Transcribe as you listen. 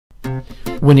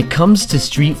When it comes to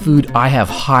street food, I have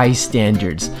high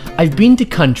standards. I've been to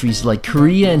countries like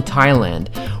Korea and Thailand,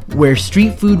 where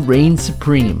street food reigns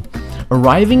supreme.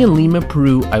 Arriving in Lima,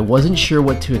 Peru, I wasn't sure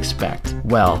what to expect.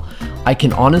 Well, I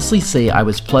can honestly say I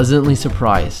was pleasantly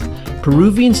surprised.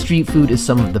 Peruvian street food is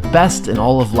some of the best in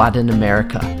all of Latin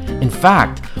America. In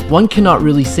fact, one cannot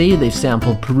really say they've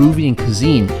sampled Peruvian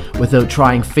cuisine without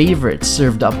trying favorites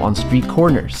served up on street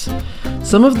corners.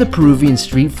 Some of the Peruvian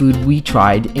street food we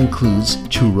tried includes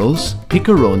churros,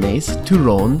 picarones,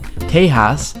 turron,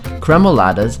 tejas,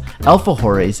 cremoladas,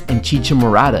 alfajores, and chicha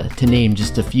morada, to name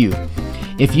just a few.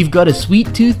 If you've got a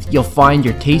sweet tooth, you'll find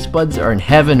your taste buds are in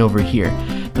heaven over here.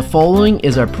 The following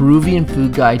is our Peruvian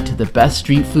food guide to the best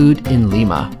street food in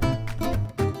Lima.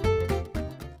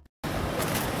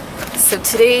 So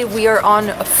today we are on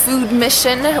a food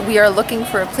mission. We are looking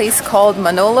for a place called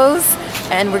Manolo's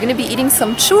and we're gonna be eating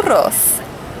some churros.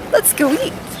 Let's go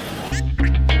eat.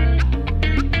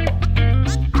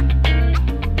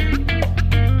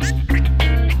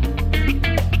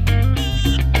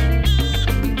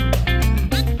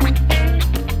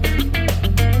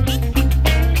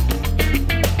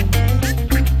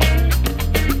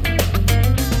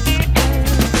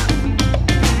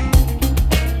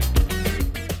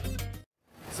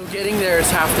 Getting there is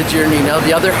half the journey. Now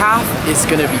the other half is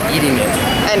gonna be eating it.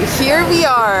 And here we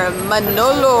are,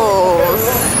 Manolo's.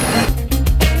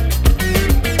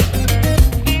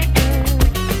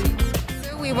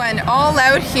 So we went all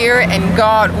out here and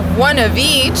got one of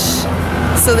each.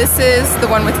 So this is the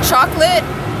one with chocolate,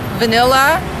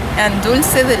 vanilla, and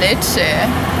dulce de leche.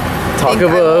 Talk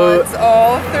about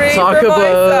all three. Talk for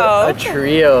about myself. a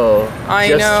trio. I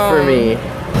just know. for me.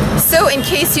 So in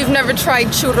case you've never tried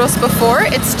churros before,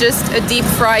 it's just a deep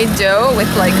fried dough with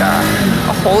like a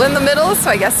hole in the middle. So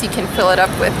I guess you can fill it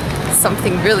up with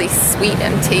something really sweet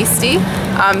and tasty.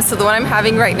 So the one I'm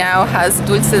having right now has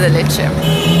dulce de leche.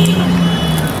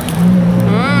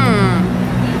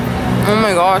 Oh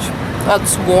my gosh,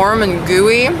 that's warm and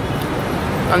gooey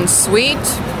and sweet.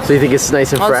 So you think it's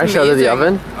nice and That's fresh out of the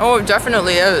amazing. oven? Oh, it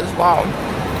definitely is. Wow.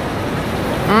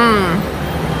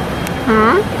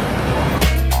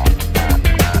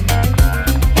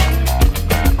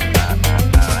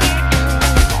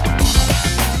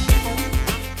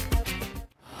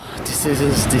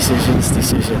 Decisions.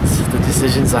 The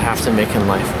decisions I have to make in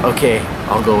life. Okay,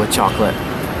 I'll go with chocolate.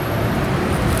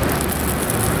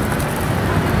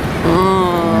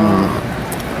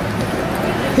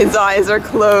 His eyes are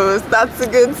closed. That's a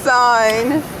good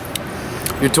sign.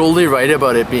 You're totally right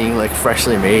about it being like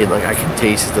freshly made. Like I can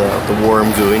taste the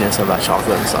warm gooiness of that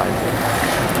chocolate inside.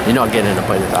 You're not getting a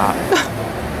bite of that.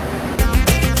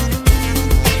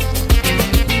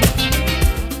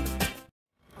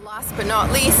 Last but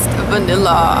not least,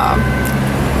 vanilla.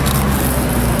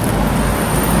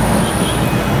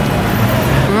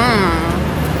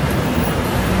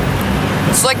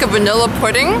 It's like a vanilla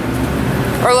pudding,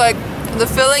 or like the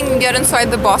filling you get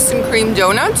inside the Boston cream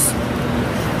donuts.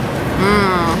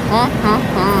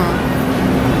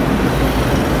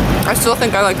 I still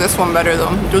think I like this one better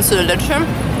though. Dulce de leche.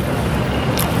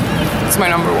 It's my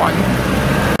number one.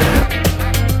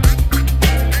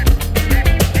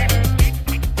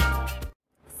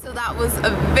 That was a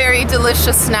very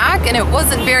delicious snack and it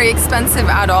wasn't very expensive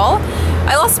at all.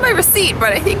 I lost my receipt,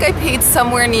 but I think I paid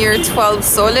somewhere near 12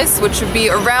 soles, which would be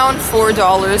around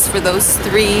 $4 for those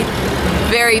three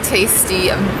very tasty,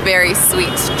 very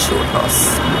sweet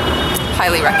churros.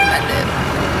 Highly recommended.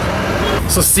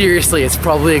 So seriously, it's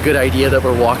probably a good idea that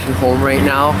we're walking home right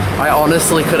now. I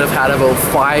honestly could have had about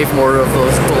 5 more of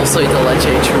those dulce de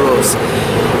leche churros.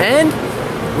 And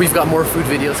we've got more food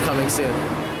videos coming soon.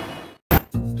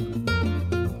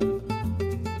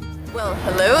 Well,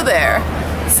 hello there.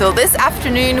 So this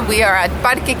afternoon we are at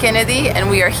Parque Kennedy and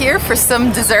we are here for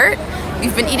some dessert.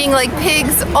 We've been eating like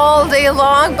pigs all day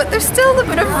long, but there's still a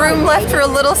bit of room left for a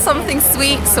little something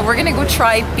sweet, so we're gonna go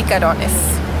try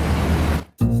picarones.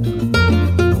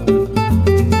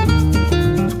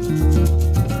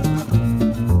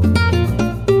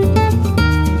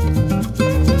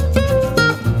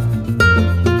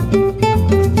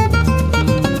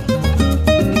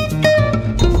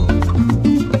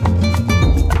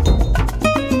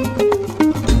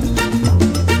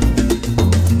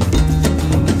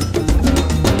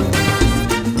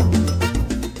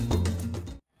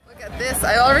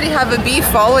 I already have a bee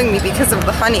following me because of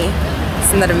the honey.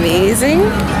 Isn't that amazing?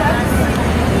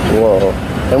 Whoa.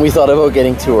 And we thought about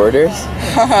getting 2 orders.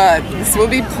 This will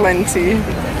be plenty.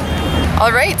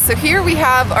 Alright, so here we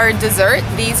have our dessert.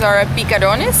 These are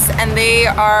picarones and they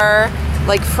are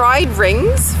like fried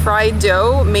rings, fried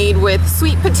dough made with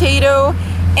sweet potato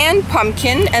and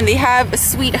pumpkin, and they have a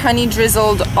sweet honey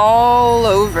drizzled all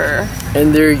over.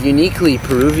 And they're uniquely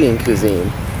Peruvian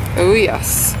cuisine. Oh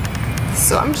yes.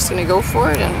 So I'm just gonna go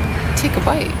for it and take a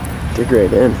bite. Dig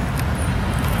right in.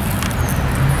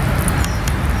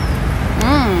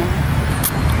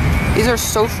 These are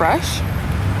so fresh.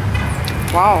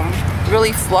 Wow,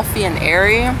 really fluffy and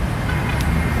airy.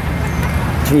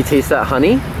 Can you taste that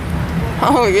honey?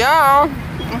 Oh yeah,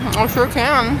 I sure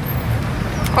can.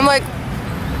 I'm like,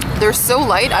 they're so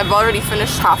light. I've already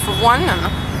finished half of one, and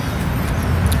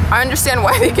I understand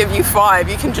why they give you 5.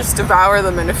 You can just devour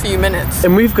them in a few minutes.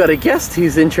 And we've got a guest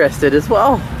who's interested as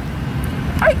well.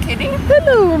 Hi, Kitty.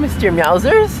 Hello, Mr.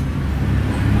 Meowsers.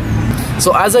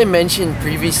 So as I mentioned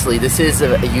previously, this is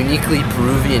a uniquely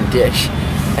Peruvian dish.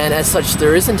 And as such,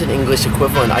 there isn't an English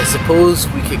equivalent. I suppose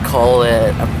we could call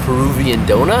it a Peruvian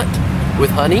donut with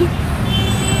honey.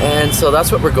 And so that's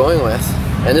what we're going with.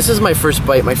 And this is my first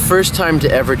bite, my first time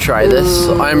to ever try this.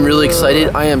 So I'm really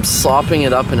excited. I am sopping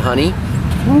it up in honey.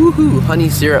 Woohoo, honey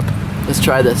syrup. Let's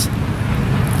try this.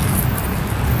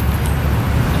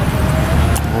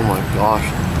 Oh my gosh.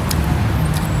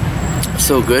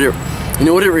 So good. You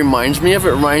know what it reminds me of?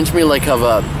 It reminds me like of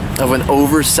an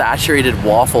oversaturated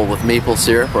waffle with maple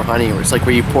syrup or honey, where it's like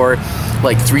where you pour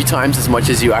like 3 times as much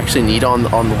as you actually need on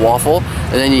the waffle,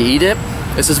 and then you eat it.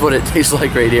 This is what it tastes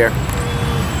like right here.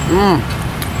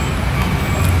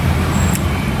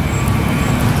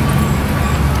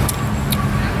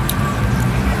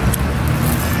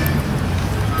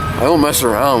 I don't mess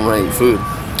around when I eat food.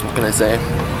 What can I say?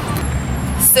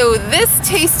 So this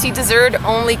tasty dessert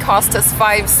only cost us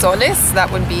 5 soles.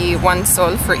 That would be 1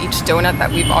 sol for each donut that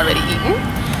we've already eaten.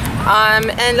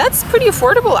 And that's pretty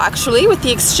affordable actually. With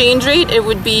the exchange rate, it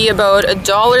would be about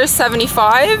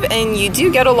 $1.75, and you do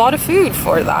get a lot of food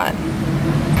for that.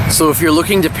 So if you're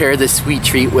looking to pair this sweet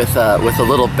treat with a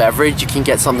little beverage, you can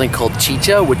get something called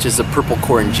chicha, which is a purple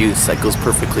corn juice that goes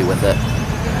perfectly with it.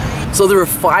 So there were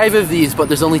 5 of these, but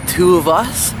there's only 2 of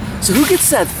us. So who gets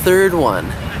that 3rd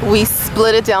one? We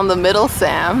split it down the middle,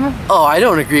 Sam. Oh, I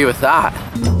don't agree with that.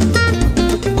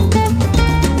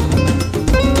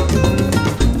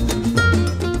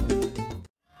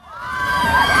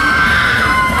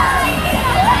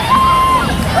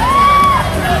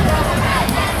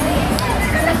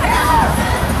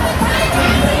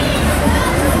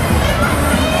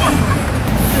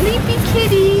 Sleepy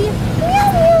kitty.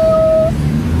 Meow meow.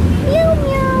 Meow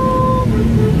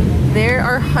meow. There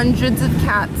are hundreds of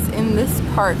cats in this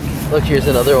park. Look, here's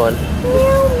another one.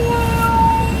 Meow meow.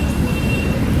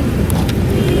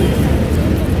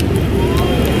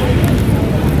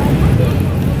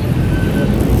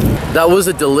 That was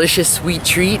a delicious sweet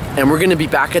treat, and we're gonna be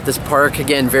back at this park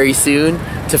again very soon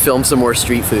to film some more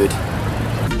street food.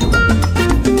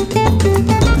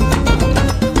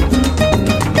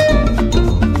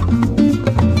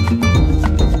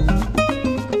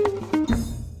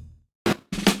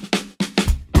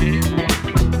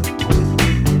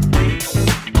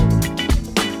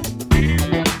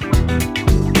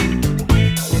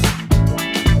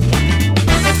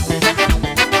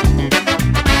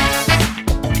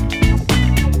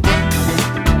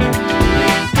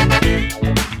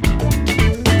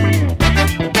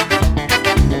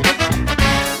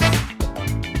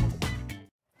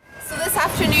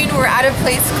 We're at a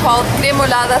place called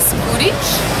Cremoladas.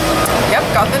 Yep,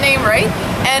 got the name right.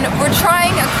 And we're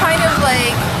trying a kind of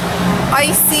like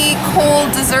icy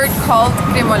cold dessert called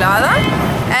Cremolada.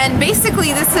 And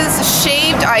basically this is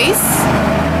shaved ice,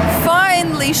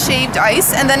 finely shaved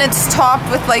ice, and then it's topped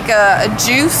with like a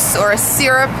juice or a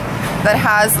syrup that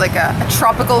has like a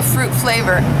tropical fruit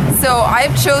flavor. So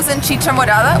I've chosen Chicha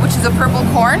Morada, which is a purple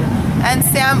corn, and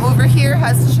Sam over here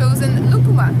has chosen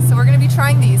lucuma. So we're going to be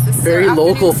trying these. This is very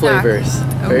local snack. Flavors,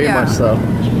 Oh, very yeah. much so.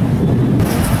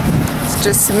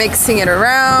 Just mixing it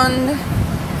around,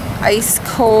 ice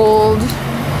cold.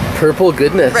 Purple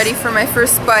goodness. Ready for my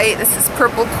first bite. This is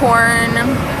purple corn.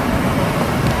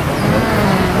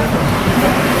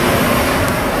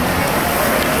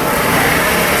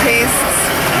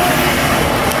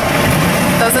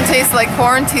 Doesn't taste like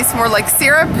corn, tastes more like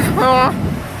syrup.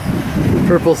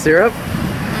 Purple syrup?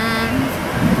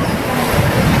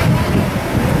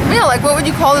 Yeah, like what would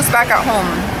you call this back at home?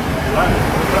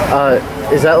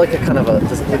 Is that like a kind of a,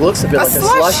 it looks a bit like a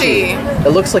slushy.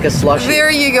 It looks like a slushy.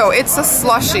 There you go, it's a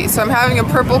slushy. So I'm having a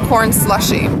purple corn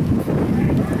slushy.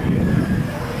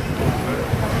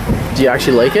 Do you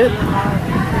actually like it?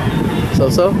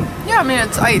 So-so? Yeah, I mean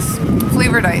it's ice,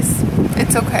 flavored ice.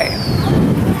 It's okay.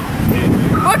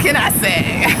 What can I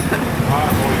say?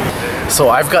 So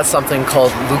I've got something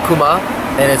called lucuma,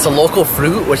 and it's a local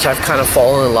fruit which I've kind of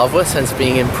fallen in love with since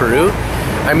being in Peru.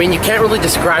 I mean, you can't really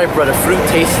describe what a fruit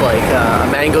tastes like. A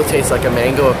mango tastes like a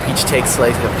mango, a peach tastes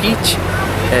like a peach,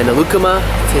 and a lucuma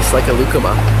tastes like a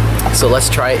lucuma. So let's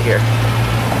try it here.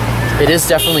 It is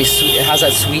definitely sweet. It has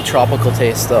that sweet tropical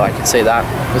taste though, I can say that.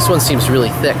 This one seems really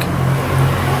thick.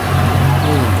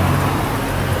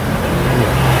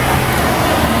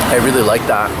 I really like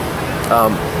that.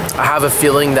 I have a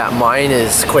feeling that mine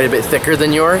is quite a bit thicker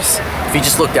than yours. If you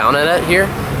just look down at it here,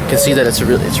 you can see that it's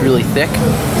really thick,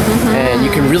 and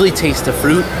you can really taste the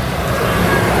fruit.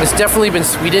 It's definitely been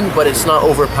sweetened, but it's not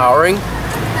overpowering.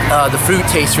 The fruit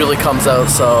taste really comes out,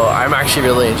 so I'm actually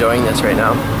really enjoying this right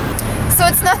now. So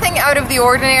it's nothing out of the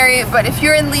ordinary, but if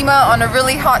you're in Lima on a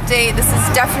really hot day, this is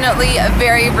definitely a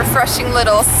very refreshing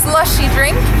little slushy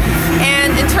drink.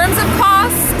 And in terms of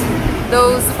cost,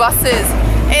 those buses.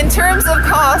 In terms of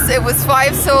cost, it was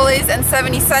 5 soles and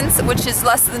 70 cents, which is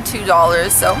less than $2,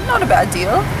 so not a bad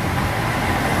deal.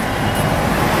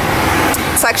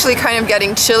 It's actually kind of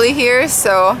getting chilly here,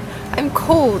 so I'm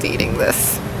cold eating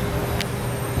this.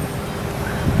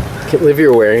 I can't believe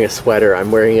you're wearing a sweater.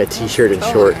 I'm wearing a t-shirt and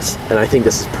shorts, and I think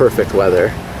this is perfect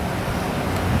weather.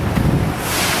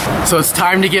 So it's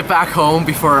time to get back home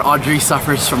before Audrey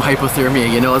suffers from hypothermia.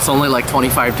 You know, it's only like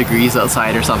 25 degrees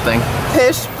outside or something.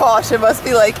 Pish posh, it must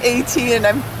be like 18 and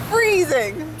I'm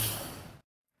freezing.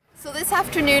 So this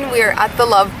afternoon we are at the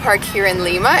Love Park here in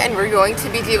Lima, and we're going to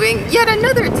be doing yet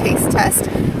another taste test.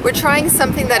 We're trying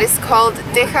something that is called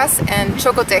Tejas and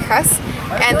Choco Tejas,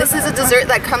 and this is a dessert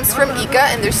that comes from Ica,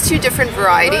 and there's 2 different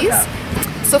varieties.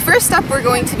 So first up, we're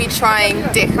going to be trying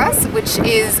Tejas, which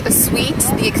is a sweet.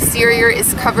 The exterior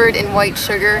is covered in white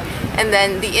sugar, and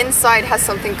then the inside has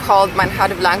something called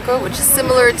manjar blanco, which is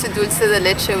similar to dulce de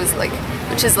leche,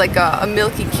 which is like a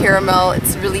milky caramel.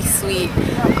 It's really sweet.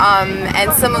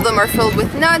 And some of them are filled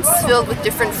with nuts, filled with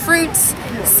different fruits.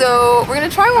 So we're gonna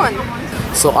try one.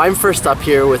 So I'm first up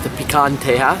here with the pecan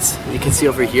tejas. You can see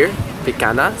over here,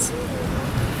 picanas.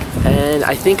 And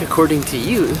I think according to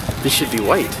you, this should be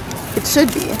white. It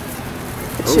should be.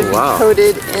 It should be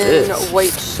coated in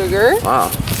white sugar.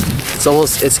 Wow.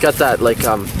 It's got that like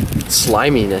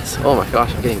sliminess. Oh my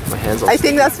gosh, I'm getting my hands all I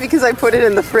think that's because I put it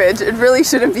in the fridge. It really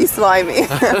shouldn't be slimy.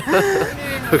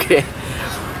 Okay.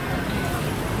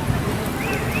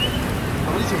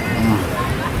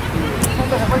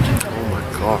 Oh my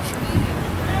gosh.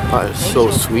 That is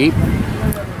so sweet.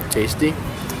 Tasty.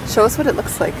 Show us what it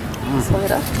looks like. Slow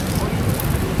it up.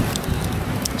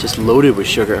 Just loaded with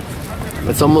sugar.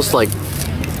 It's almost like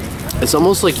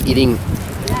eating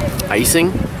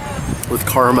icing with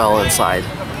caramel inside,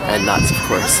 and nuts, of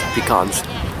course, pecans.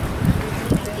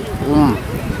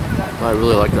 I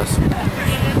really like this.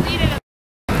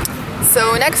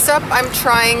 So next up, I'm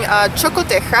trying Choco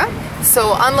Teja.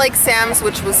 So unlike Sam's,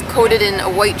 which was coated in a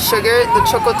white sugar, the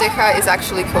Choco Teja is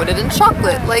actually coated in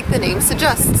chocolate, like the name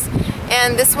suggests.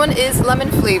 And this one is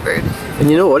lemon flavored. And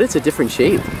you know what? It's a different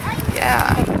shape.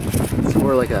 Yeah. It's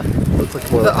more like a, looks like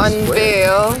more the like a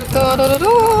unveil. Da, da, da, da.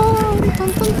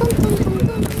 Dun, dun, dun, dun,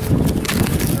 dun.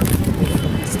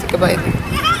 Let's take a bite.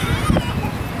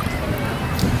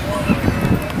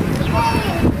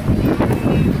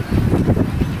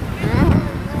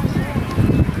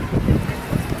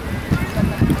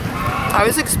 I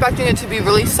was expecting it to be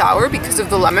really sour because of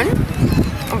the lemon,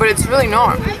 but it's really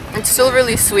not. It's still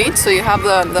really sweet, so you have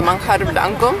the manjar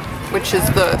blanco, which is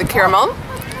the caramel.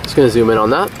 Just gonna zoom in on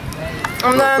that.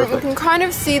 And then you can kind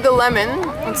of see the lemon.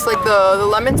 It's like the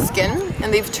lemon skin,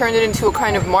 and they've turned it into a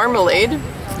kind of marmalade.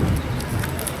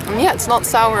 And yeah, it's not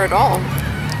sour at all.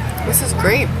 This is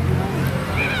great.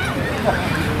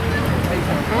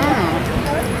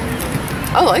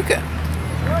 I like it.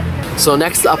 So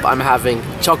next up, I'm having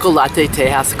chocolate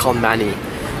tejas called mani,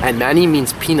 and mani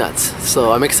means peanuts.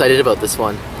 So I'm excited about this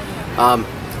one.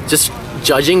 Just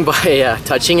judging by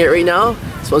touching it right now,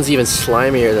 this one's even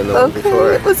slimier than the one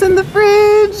before. It was in the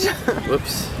fridge.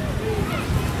 Whoops.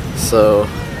 So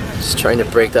just trying to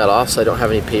break that off so I don't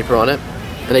have any paper on it.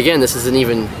 And again, this isn't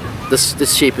even,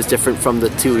 this shape is different from the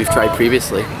 2 we've tried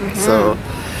previously. So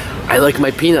I like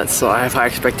my peanuts, so I have high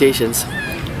expectations.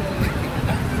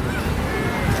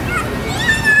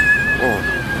 Oh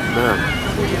man.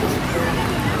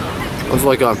 It's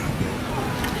like a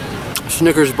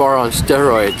Snickers bar on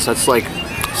steroids. That's like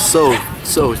so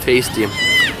tasty.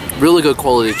 Really good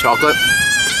quality chocolate.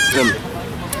 And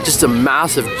just a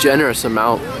massive, generous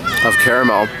amount of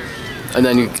caramel. And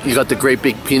then you got the great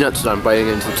big peanuts that I'm biting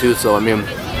into too. So I mean,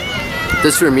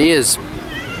 this for me is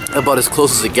about as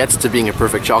close as it gets to being a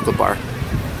perfect chocolate bar.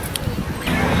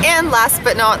 And last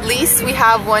but not least, we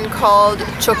have one called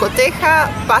Choco Teja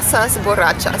Pasas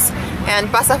Borrachas. And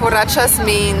pasas borrachas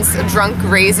means drunk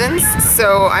raisins,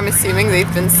 so I'm assuming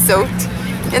they've been soaked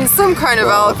in some kind of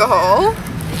alcohol.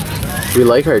 We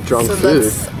like our drunk food.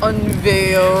 Let's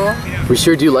unveil. We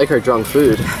sure do like our drunk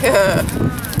food.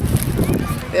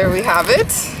 There we have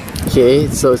it. Okay,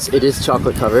 so it is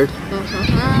chocolate covered.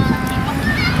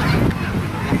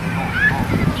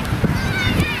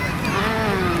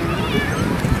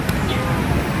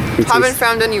 Haven't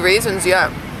found any raisins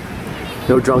yet.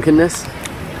 No drunkenness?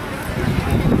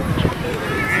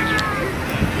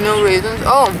 No raisins.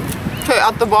 Oh, okay,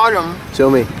 at the bottom.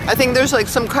 Show me. I think there's like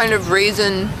some kind of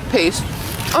raisin paste.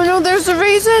 Oh no, there's the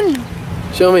raisin.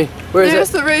 Show me. Where is it?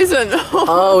 There's the raisin.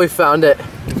 Oh, we found it.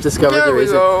 Discovered There the we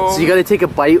raisin. go. So you gotta take a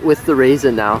bite with the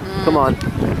raisin now. Come on.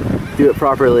 Do it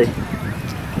properly.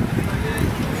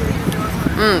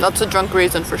 That's a drunk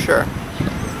raisin for sure.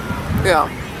 Yeah.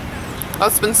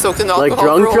 That's been soaked in alcohol Like for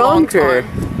a long drunk or time.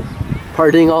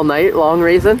 partying all night long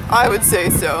raisin? I would say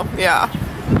so, yeah.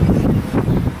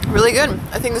 Really good.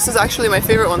 I think this is actually my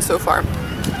favorite one so far.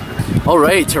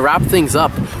 Alright, to wrap things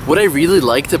up, what I really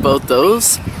liked about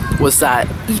those was that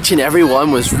each and every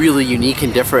one was really unique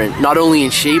and different, not only in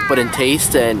shape but in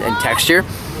taste and texture.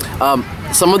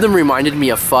 Some of them reminded me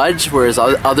of fudge, whereas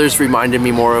others reminded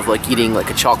me more of like eating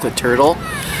like a chocolate turtle.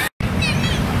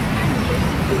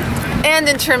 And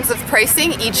in terms of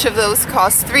pricing, each of those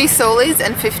cost 3 soles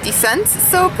and 50 cents,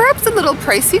 so perhaps a little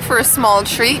pricey for a small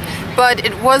treat, but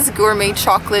it was gourmet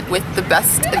chocolate with the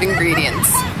best of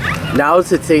ingredients. Now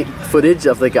to take footage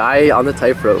of the guy on the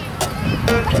tightrope.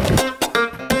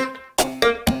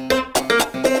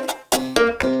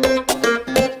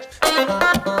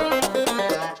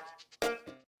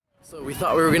 So we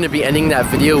thought we were going to be ending that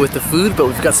video with the food, but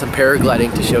we've got some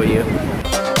paragliding to show you.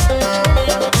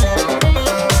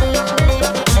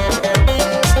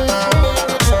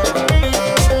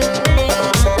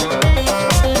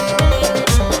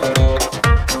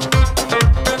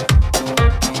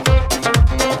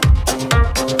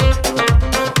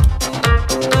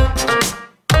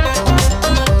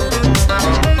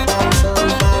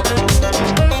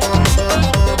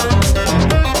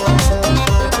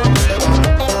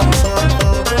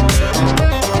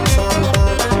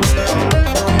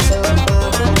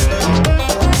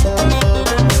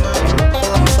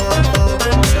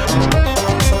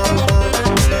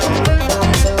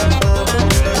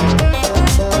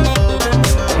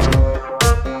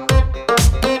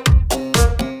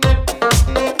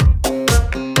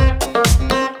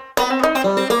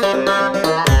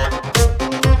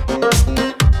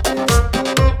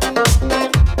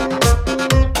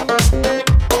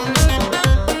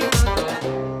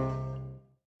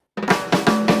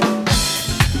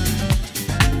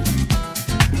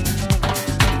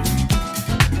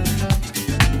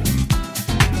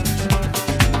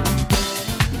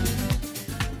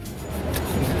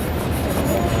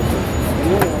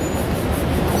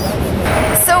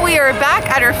 We are back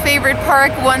at our favorite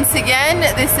park once again.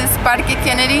 This is Parque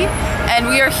Kennedy, and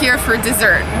we are here for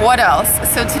dessert. What else?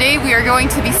 So today we are going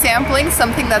to be sampling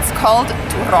something that's called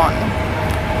Turron.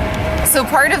 So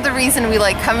part of the reason we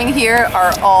like coming here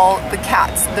are all the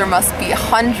cats. There must be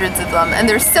hundreds of them, and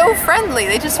they're so friendly.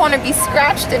 They just want to be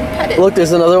scratched and petted. Look,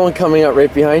 there's another one coming up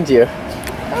right behind you.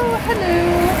 Oh, hello.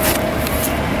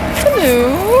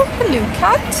 Hello. Hello,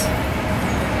 cat.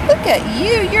 Look at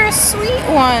you. You're a sweet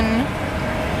one.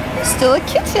 You're still a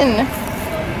kitten.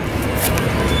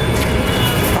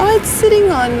 Oh, it's sitting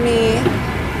on me.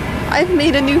 I've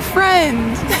made a new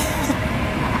friend.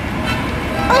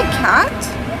 Hi, cat.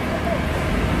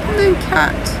 Hello,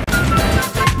 cat.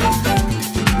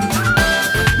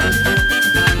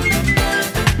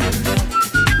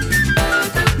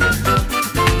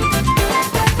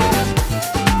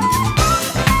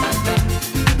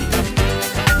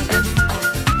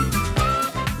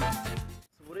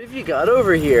 What have you got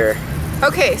over here?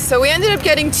 Okay, so we ended up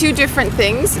getting 2 different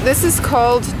things. This is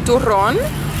called Turron.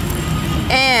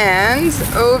 And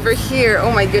over here,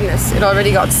 oh my goodness, it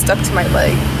already got stuck to my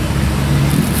leg.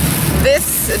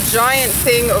 This giant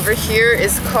thing over here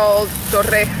is called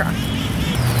torreja.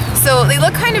 So they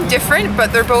look kind of different,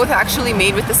 but they're both actually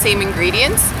made with the same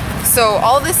ingredients. So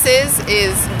all this is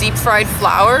deep fried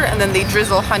flour, and then they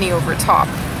drizzle honey over top.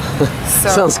 So,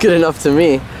 Sounds good enough to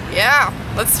me. yeah,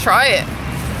 let's try it.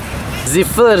 The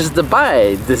first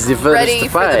bite. The first Ready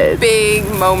for the big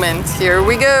moment. Here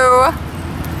we go.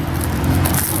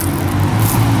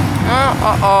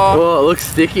 Uh-oh. Whoa, it looks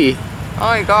sticky. Oh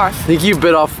my gosh. I think you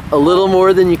bit off a little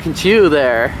more than you can chew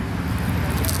there.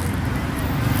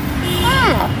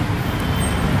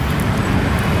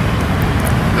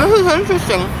 This is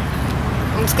interesting.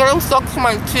 It's getting stuck to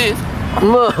my teeth.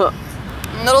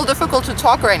 a little difficult to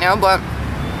talk right now, but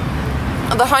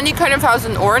the honey kind of has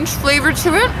an orange flavor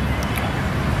to it.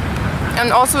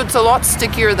 And also it's a lot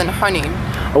stickier than honey.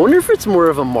 I wonder if it's more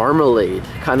of a marmalade,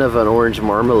 kind of an orange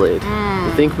marmalade.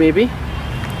 You think maybe?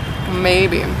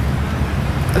 Maybe.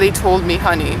 They told me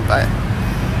honey, but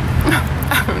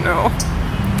I don't know.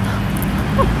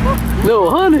 No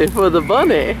honey for the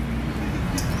bunny.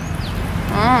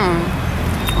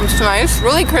 It's nice,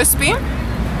 really crispy.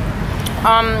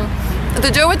 The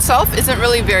dough itself isn't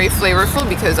really very flavorful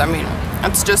because, I mean,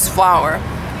 it's just flour.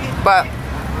 But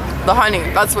the honey,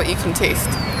 that's what you can taste.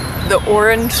 The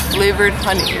orange flavored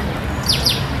honey.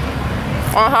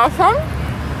 Wanna have some?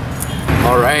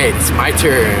 All right, it's my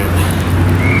turn.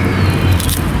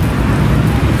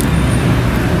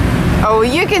 Oh,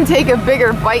 you can take a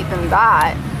bigger bite than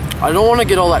that. I don't want to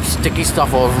get all that sticky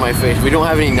stuff all over my face. We don't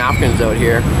have any napkins out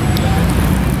here.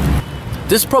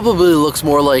 This probably looks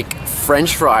more like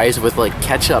French fries with like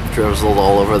ketchup drizzled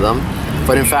all over them.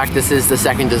 But in fact, this is the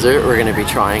second dessert we're going to be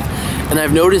trying. And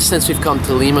I've noticed since we've come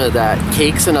to Lima that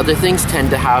cakes and other things tend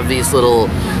to have these little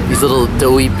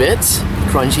doughy bits,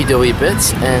 crunchy doughy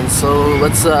bits. And so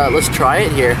let's try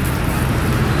it here.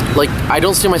 Like, I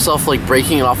don't see myself like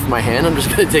breaking it off with my hand. I'm just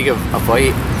going to take a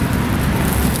bite.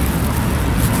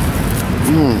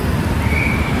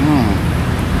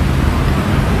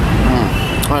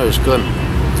 That is good.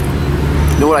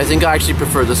 You know what, I think I actually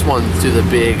prefer this one to the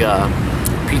big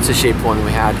pizza shaped one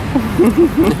we had.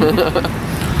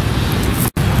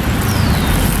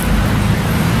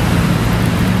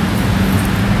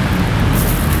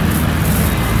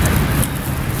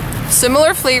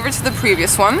 Similar flavor to the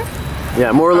previous one.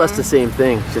 Yeah, more or less the same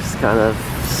thing, just kind of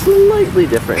slightly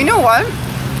different. You know what?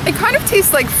 It kind of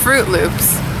tastes like Fruit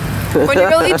Loops. When you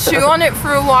really chew on it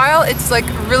for a while, it's like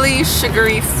really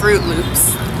sugary Fruit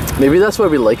Loops. Maybe that's why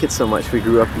we like it so much. We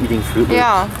grew up eating Fruit Loops.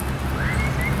 Yeah.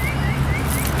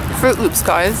 Fruit Loops,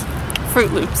 guys.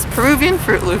 Fruit Loops. Peruvian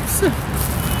Fruit Loops.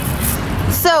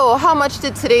 So, how much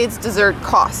did today's dessert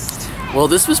cost? Well,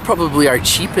 this was probably our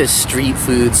cheapest street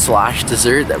food /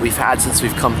 dessert that we've had since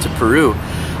we've come to Peru.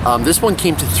 This one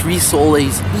came to 3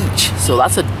 soles each. So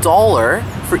that's $1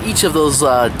 for each of those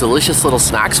delicious little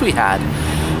snacks we had.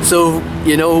 So,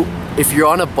 you know, if you're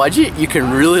on a budget, you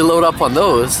can really load up on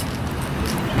those.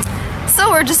 So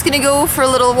we're just gonna go for a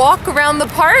little walk around the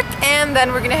park and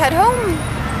then we're gonna head home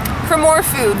for more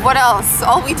food. What else?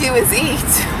 All we do is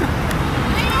eat.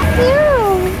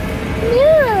 Meow,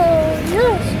 meow,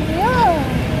 yes, meow.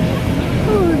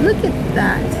 Oh, look at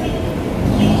that.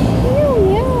 Meow,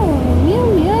 meow, meow,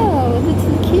 meow.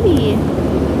 Little kitty.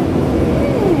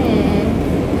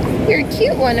 You're a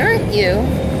cute one, aren't you?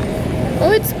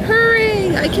 Oh, it's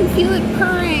purring. I can feel it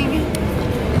purring.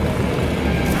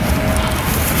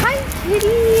 Hi,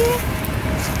 kitty.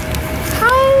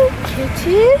 Hi,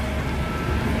 kitty.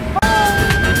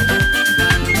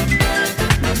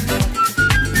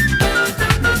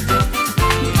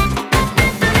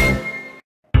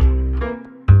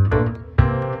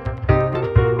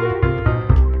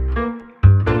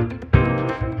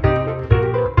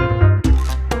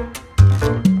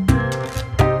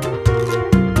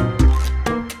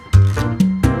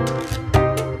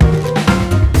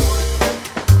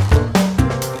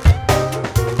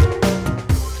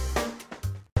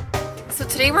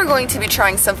 Today we're going to be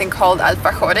trying something called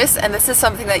Alfajores, and this is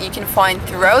something that you can find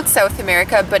throughout South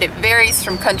America, but it varies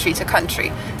from country to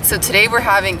country. So today we're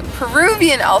having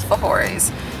Peruvian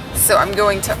Alfajores. So I'm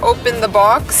going to open the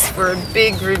box for a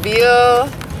big reveal,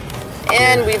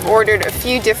 and we've ordered a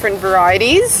few different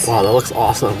varieties. Wow, that looks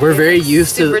awesome. We're very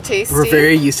used to tasty. We're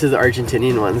very used to the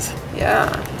Argentinian ones.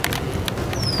 Yeah.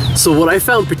 So what I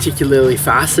found particularly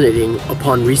fascinating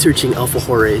upon researching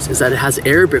alfajores is that it has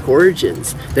Arabic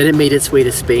origins. Then it made its way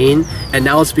to Spain, and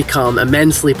now it's become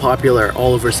immensely popular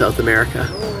all over South America.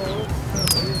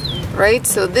 Right,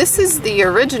 so this is the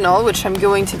original, which I'm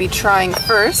going to be trying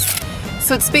first.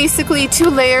 So it's basically 2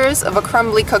 layers of a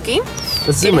crumbly cookie.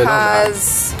 Let's zoom in on that.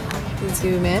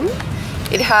 Zoom in.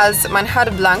 It has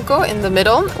manjar blanco in the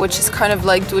middle, which is kind of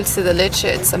like dulce de leche.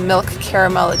 It's a milk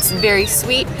caramel. It's very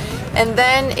sweet. And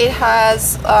then it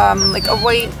has like a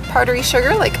white powdery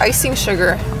sugar, like icing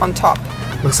sugar on top.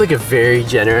 Looks like a very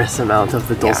generous amount of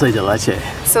the dulce de leche.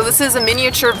 So this is a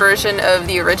miniature version of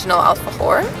the original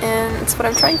alfajor, and it's what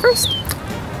I'm trying first.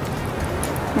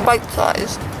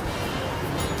 Bite-sized.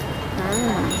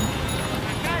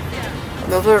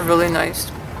 Those are really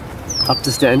nice. Up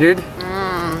to standard?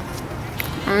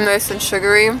 Nice and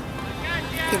sugary. I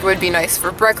think it would be nice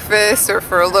for breakfast or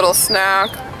for a little snack.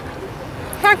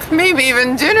 Heck, maybe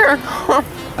even dinner.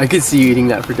 I could see you eating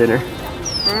that for dinner.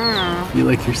 You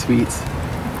like your sweets.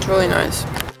 It's really nice.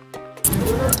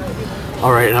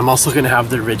 Alright, and I'm also gonna have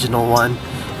the original one.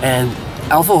 And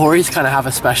Alfajores kind of have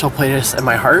a special place in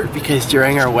my heart because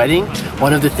during our wedding,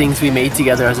 one of the things we made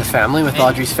together as a family with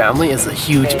Audrey's family is a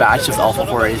huge batch of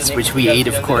Alfajores, which we ate,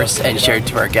 of course, and shared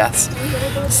to our guests.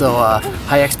 So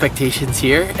high expectations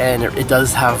here, and it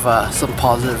does have some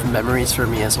positive memories for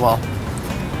me as well.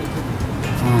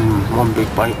 One big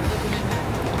bite.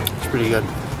 It's pretty good.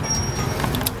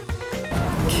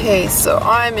 Okay, so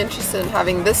I'm interested in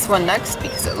having this one next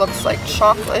because it looks like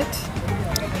chocolate.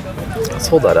 Let's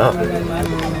hold that up.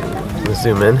 Let's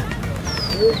zoom in.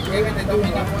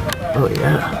 Oh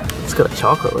yeah, it's got a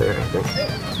chocolate layer, I think.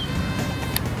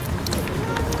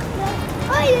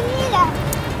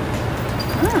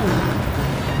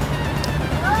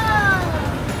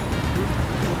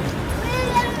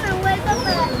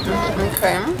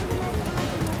 Okay.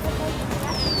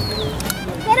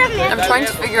 I'm trying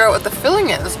to figure out what the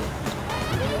filling is.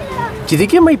 Do you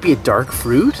think it might be a dark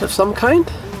fruit of some kind?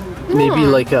 Maybe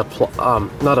like a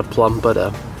not a plum, but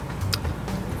a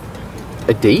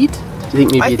date? Do you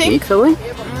think maybe a date filling?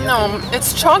 No,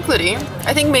 it's chocolatey.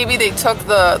 I think maybe they took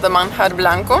the manjar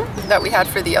blanco that we had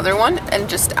for the other one and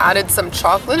just added some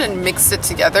chocolate and mixed it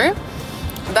together.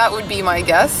 That would be my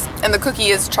guess. And the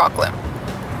cookie is chocolate.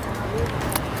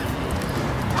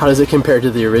 How does it compare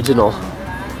to the original?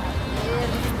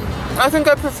 I think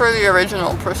I prefer the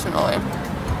original personally.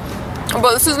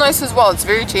 But this is nice as well. It's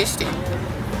very tasty.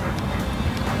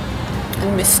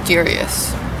 And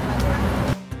mysterious.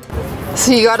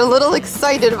 So you got a little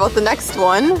excited about the next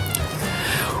one.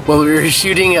 Well, we were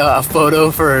shooting a photo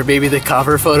for maybe the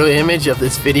cover photo image of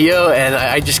this video, and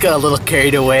I just got a little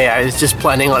carried away. I was just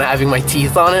planning on having my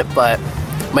teeth on it, but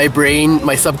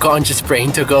my subconscious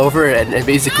brain took over and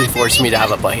basically forced me to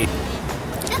have a bite.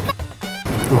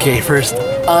 Okay, first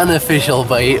unofficial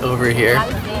bite over here.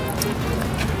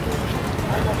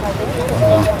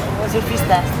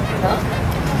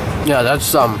 Yeah,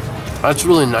 that's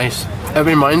really nice. It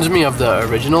reminds me of the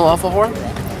original Alfajor,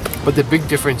 but the big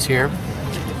difference here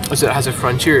is it has a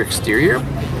crunchier exterior,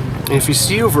 and if you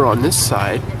see over on this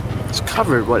side, it's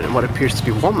covered in what appears to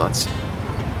be walnuts.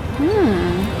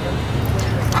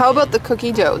 How about the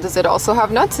cookie dough? Does it also have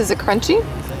nuts? Is it crunchy?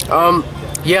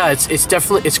 Yeah, it's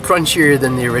crunchier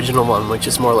than the original one, which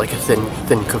is more like a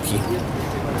thin cookie.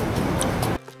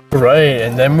 Right,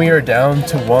 and then we are down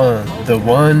to the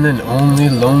one and only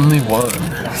lonely one.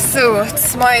 So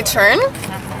it's my turn.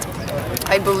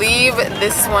 I believe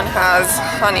this one has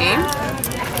honey.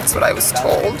 That's what I was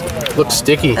told. Looks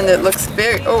sticky. And it looks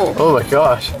very, Oh my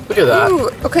gosh, look at that. Ooh,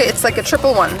 okay, it's like a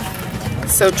triple one.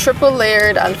 So triple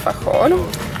layered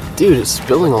alfajor. Dude, it's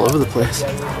spilling all over the place.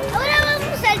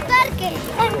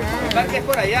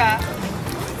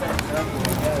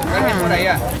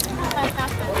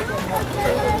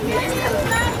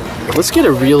 Let's get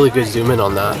a really good zoom in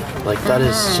on that. Like that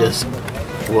is just,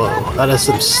 whoa, that is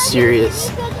some serious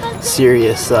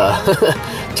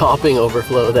topping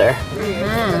overflow there.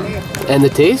 And the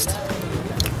taste?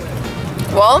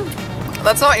 Well,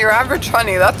 that's not your average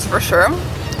honey, that's for sure.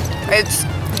 It's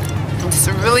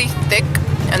really thick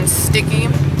and sticky.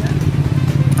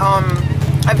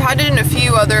 I've had it in a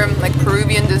few other like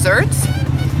Peruvian desserts,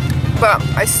 but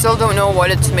I still don't know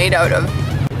what it's made out of.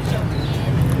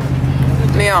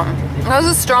 Yeah, it has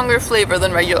a stronger flavor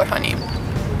than regular honey.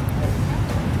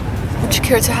 Would you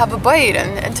care to have a bite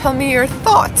and tell me your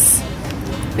thoughts?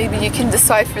 Maybe you can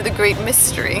decipher the great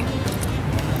mystery.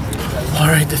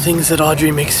 Alright, the things that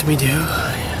Audrey makes me do.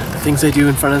 The things I do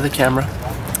in front of the camera.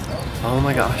 Oh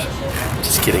my gosh.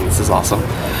 Just kidding, this is awesome.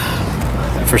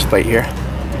 First bite here.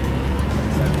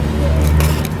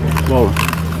 Whoa.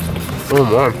 Oh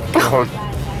man.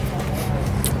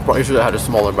 Probably should have had a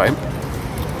smaller bite.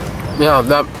 Yeah,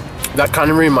 that kind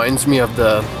of reminds me of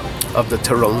the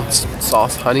Turron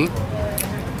sauce honey.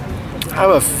 I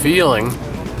have a feeling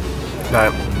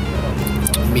that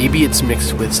maybe it's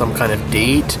mixed with some kind of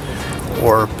date,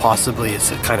 or possibly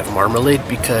it's a kind of marmalade,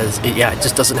 because it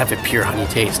just doesn't have a pure honey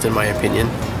taste in my opinion.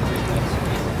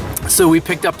 So we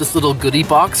picked up this little goodie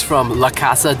box from La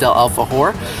Casa del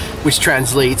Alfajor, which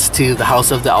translates to the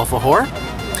House of the Alfajor.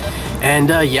 And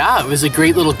yeah, it was a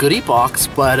great little goodie box,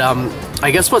 but I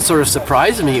guess what sort of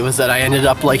surprised me was that I ended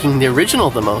up liking the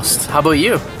original the most. How about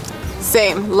you?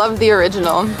 Same, love the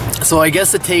original. So I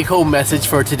guess the take-home message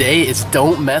for today is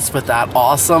don't mess with that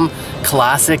awesome,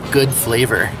 classic, good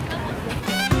flavor.